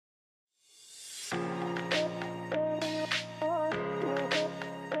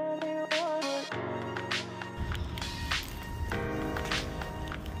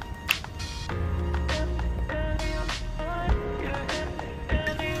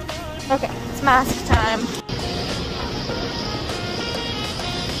Okay, it's mask time.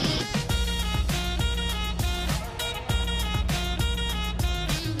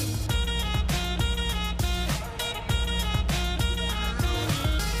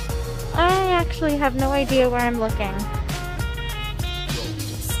 I actually have no idea where I'm looking.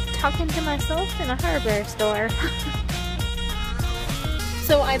 Just talking to myself in a hardware store.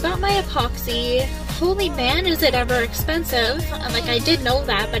 So I bought my epoxy. Holy man, is it ever expensive. Like, I did know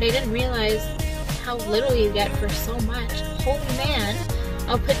that, but I didn't realize how little you get for so much. Holy man.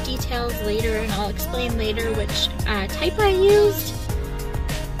 I'll put details later and I'll explain later which type I used.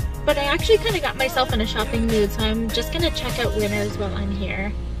 But I actually kind of got myself in a shopping mood, so I'm just going to check out Winners while I'm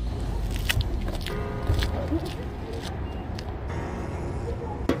here.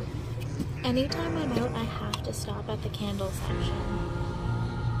 Anytime I'm out, I have to stop at the candle section.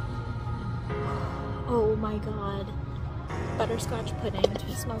 Oh my god. Butterscotch pudding.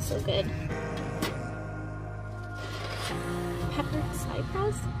 It smells so good. Peppered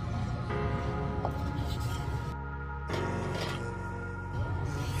cypress?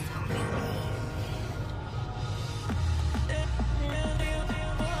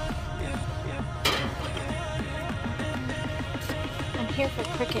 I'm here for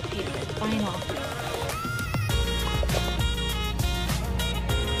cricket paper, vinyl.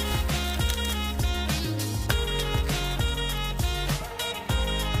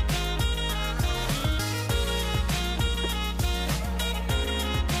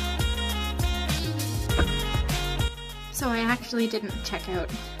 So I actually didn't check out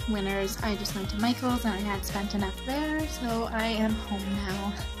Winners. I just went to Michael's and I had spent enough there, so I am home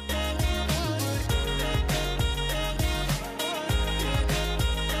now.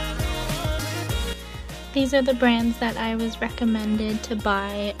 These are the brands that I was recommended to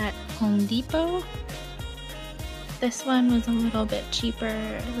buy at Home Depot. This one was a little bit cheaper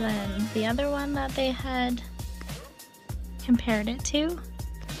than the other one that they had compared it to,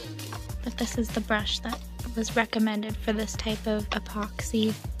 but this is the brush that was recommended for this type of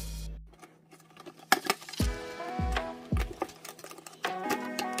epoxy.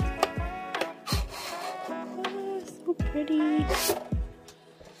 Oh, so pretty.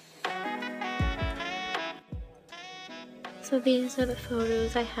 So these are the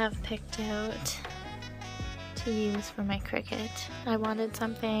photos I have picked out to use for my Cricut. I wanted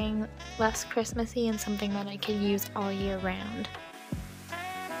something less Christmassy and something that I could use all year round.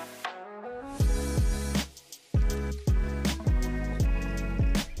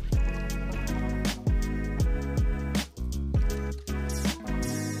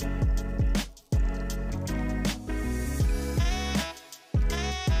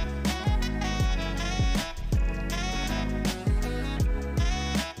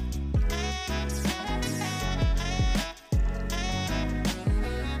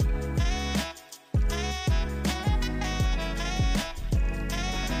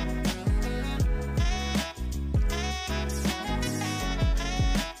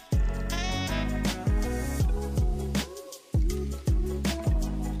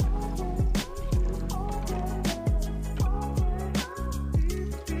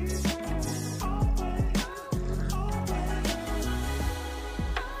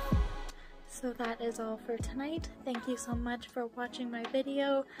 So that is all for tonight. Thank you so much for watching my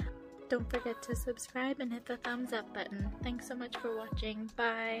video. Don't forget to subscribe and hit the thumbs up button. Thanks so much for watching.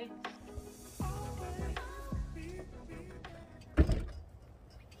 Bye!